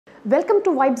Welcome to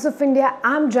Vibes of India.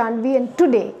 I'm Janvi, and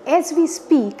today, as we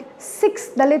speak,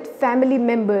 6 Dalit family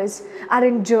members are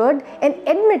injured and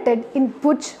admitted in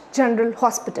Bhuj General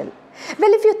Hospital.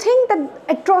 Well, if you think that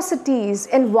atrocities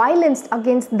and violence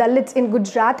against Dalits in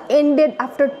Gujarat ended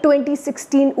after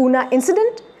 2016 Una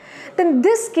incident, then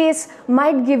this case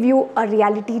might give you a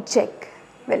reality check.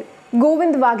 Well,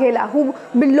 Govind Waghela, who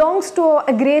belongs to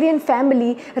an agrarian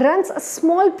family, runs a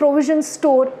small provision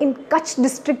store in Kutch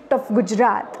district of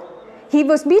Gujarat. He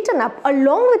was beaten up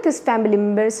along with his family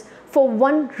members for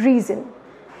one reason.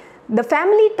 The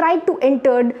family tried to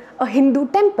enter a Hindu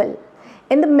temple,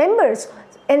 and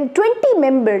 20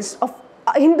 members of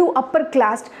Hindu upper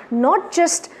caste not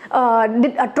just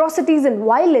did atrocities and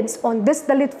violence on this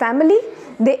Dalit family.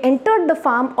 They entered the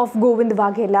farm of Govind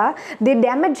Waghela, they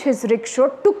damaged his rickshaw,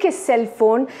 took his cell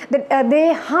phone,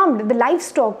 they harmed the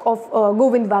livestock of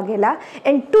Govind Waghela,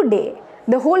 and today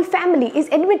the whole family is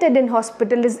admitted in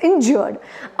hospital, is injured.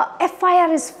 A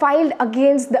FIR is filed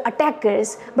against the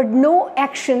attackers, but no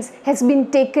actions has been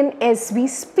taken as we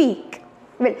speak.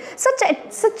 Well,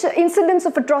 such incidents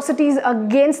of atrocities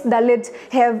against Dalits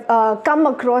have come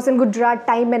across in Gujarat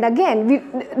time and again. We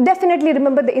definitely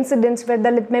remember the incidents where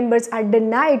Dalit members are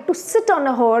denied to sit on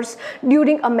a horse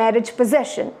during a marriage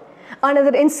procession.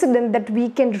 Another incident that we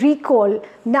can recall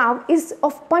now is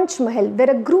of Panchmahal,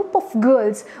 where a group of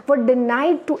girls were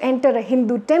denied to enter a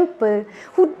Hindu temple.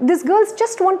 These girls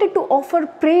just wanted to offer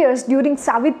prayers during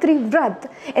Savitri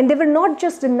Vrat, and they were not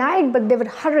just denied, but they were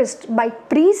harassed by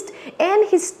priest and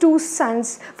his 2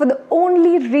 sons for the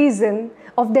only reason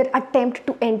of their attempt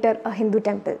to enter a Hindu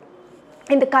temple.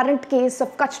 In the current case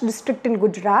of Kutch district in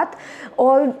Gujarat,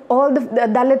 all the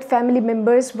Dalit family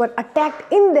members were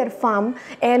attacked in their farm,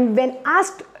 and when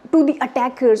asked to the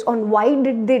attackers on why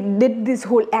did this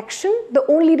whole action, the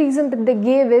only reason that they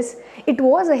gave is it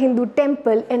was a Hindu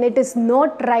temple and it is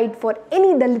not right for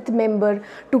any Dalit member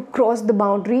to cross the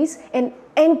boundaries and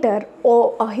enter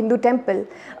a Hindu temple.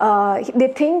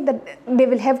 They think that they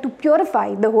will have to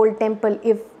purify the whole temple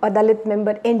if a Dalit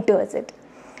member enters it.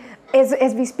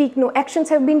 As we speak, no actions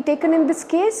have been taken in this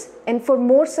case, and for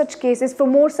more such cases, for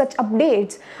more such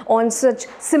updates on such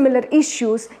similar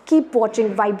issues, keep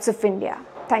watching Vibes of India.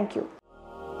 Thank you.